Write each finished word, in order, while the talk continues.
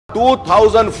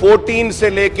2014 से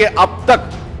लेके अब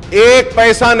तक एक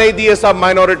पैसा नहीं दिए सब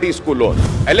माइनॉरिटीज को लोन।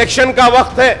 इलेक्शन का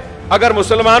वक्त है, अगर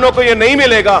मुसलमानों को ये नहीं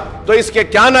मिलेगा तो इसके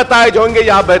क्या नताइज होंगे ये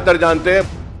आप बेहतर जानते हैं।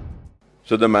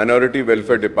 So the minority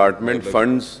welfare department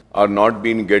funds are not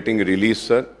been getting released,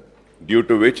 sir, due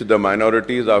to which the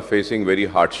minorities are facing very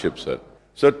hardship, sir.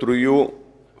 Sir, through you,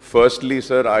 firstly,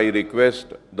 sir, I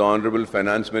request the Honorable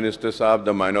Finance Minister Saab,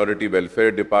 the Minority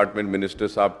Welfare Department Minister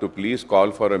Saab to please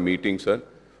call for a meeting, sir,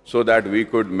 so that we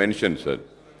could mention, sir.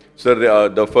 Sir,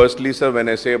 firstly, sir, when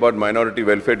I say about Minority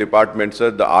Welfare Department,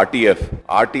 sir, the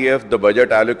RTF, the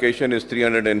budget allocation is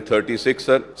 336,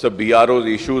 sir. So BRO's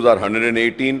issues are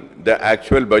 118. The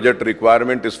actual budget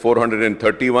requirement is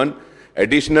 431.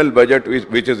 Additional budget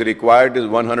which is required is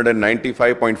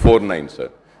 195.49, sir.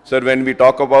 Sir, when we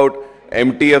talk about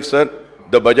MTF, sir,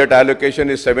 the budget allocation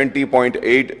is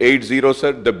 70.880,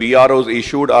 sir. The BROs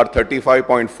issued are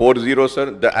 35.40, sir.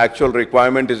 The actual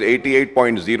requirement is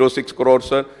 88.06 crores,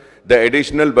 sir. The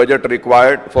additional budget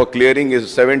required for clearing is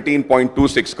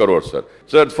 17.26 crores, sir.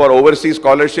 Sir, for overseas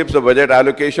scholarships, the budget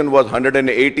allocation was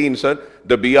 118, sir.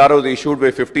 The BROs issued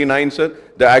were 59, sir.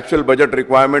 The actual budget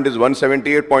requirement is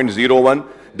 178.01.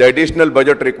 The additional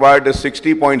budget required is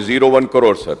 60.01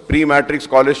 crores, sir. Pre-matric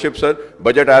scholarship, sir,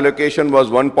 budget allocation was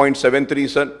 1.73,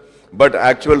 sir. But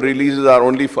actual releases are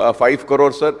only 5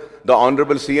 crores, sir. The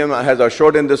Honorable CM has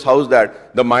assured in this house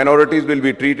that the minorities will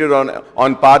be treated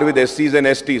on par with SCs and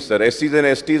STs, sir. SCs and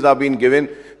STs are being given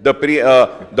the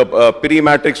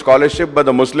pre-matric scholarship, but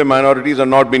the Muslim minorities are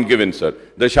not being given, sir.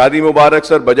 The Shadi Mubarak,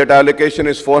 sir, budget allocation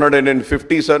is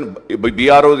 450, sir.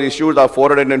 BRO's issues are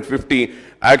 450.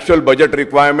 Actual budget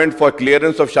requirement for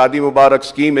clearance of Shadi Mubarak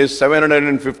scheme is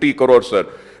 750 crores, sir.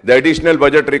 The additional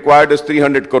budget required is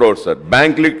 300 crores, sir.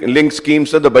 Bank link schemes,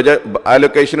 sir, the budget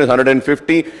allocation is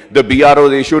 150. The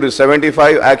BROs issued is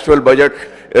 75. Actual budget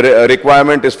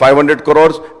requirement is 500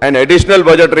 crores. And additional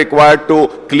budget required to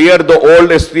clear the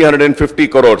old is 350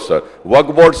 crores, sir. Work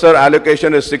board, sir,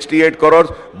 allocation is 68 crores.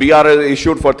 BRO is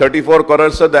issued for 34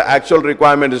 crores, sir. The actual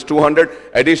requirement is 200.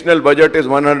 Additional budget is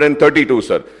 132,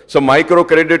 sir. So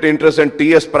microcredit interest and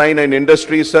TS Prime and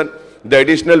industries, sir. The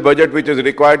additional budget which is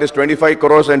required is 25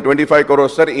 crores and 25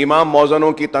 crores, sir. इमाम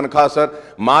मौजनों की तनख्वाह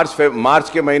sir March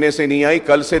के महीने से नहीं आई,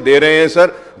 कल से दे रहे हैं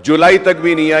सर, जुलाई तक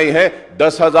भी नहीं आई है।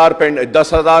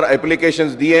 10,000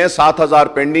 एप्लीकेशंस दिए हैं, 7,000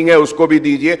 पेंडिंग है, उसको भी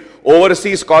दीजिए।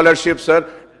 ओवरसीज स्कॉलरशिप सर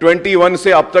 21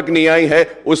 से अब तक नहीं आई है,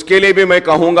 उसके लिए भी मैं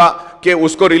कहूंगा कि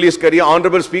उसको रिलीज करिए।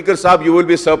 ऑनरेबल स्पीकर साहब, you will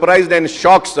be surprised and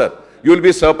shocked, sir, you will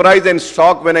be surprised and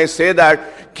shocked when I say that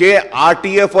के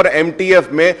आरटीएफ और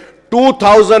एमटीएफ में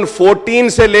 2014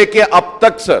 से लेके अब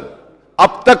तक, सर,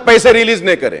 अब तक पैसे रिलीज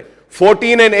नहीं करे।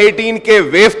 14 और 18 के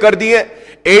वेव कर दिए,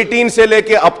 18 से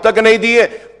लेके अब तक नहीं दिए।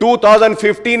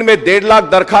 2015 में 1.5 लाख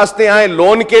दरखास्तें आए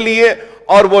लोन के लिए,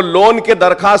 और वो लोन के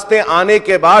दरखास्तें आने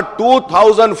के बाद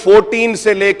 2014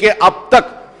 से लेके अब तक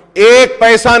एक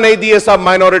पैसा नहीं दिए सब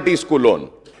माइनॉरिटीज को लोन।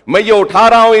 मैं ये उठा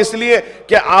रहा हूं इसलिए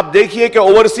कि आप देखिए कि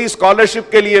ओवरसीज स्कॉलरशिप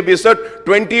के लिए भी सर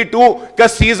 22 का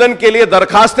सीजन के लिए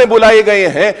दरखास्तें बुलाई गए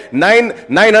हैं,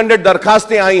 900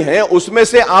 दरखास्तें आई हैं, उसमें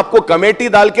से आपको कमेटी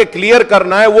डाल के क्लियर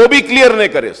करना है, वो भी क्लियर नहीं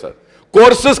करे सर।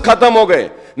 कोर्सेज खत्म हो गए,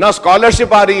 ना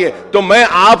स्कॉलरशिप आ रही है। तो मैं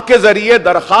आपके जरिए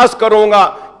दरखास्त करूंगा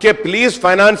कि प्लीज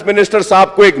फाइनेंस मिनिस्टर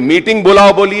साहब को एक मीटिंग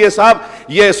बुलाओ, बोलिए साहब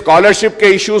ये स्कॉलरशिप के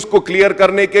इश्यूज को क्लियर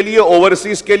करने के लिए,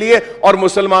 ओवरसीज के लिए और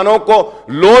मुसलमानों को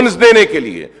लोन्स देने के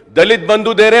लिए। दलित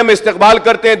बंधु दे रहे हैं, हम इस्तेकबाल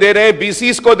करते हैं, दे रहे हैं,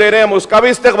 बीसीस को दे रहे हैं, हम उसका भी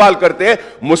इस्तेकबाल करते हैं।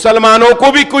 मुसलमानों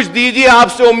को भी कुछ दीजिए,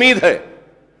 आपसे उम्मीद है।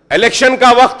 इलेक्शन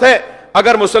का वक्त है,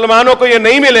 अगर मुसलमानों को यह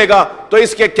नहीं मिलेगा तो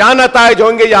इसके क्या नताइज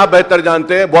होंगे ये आप बेहतर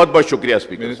जानते हैं। बहुत बहुत शुक्रिया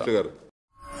स्पीकर साहब।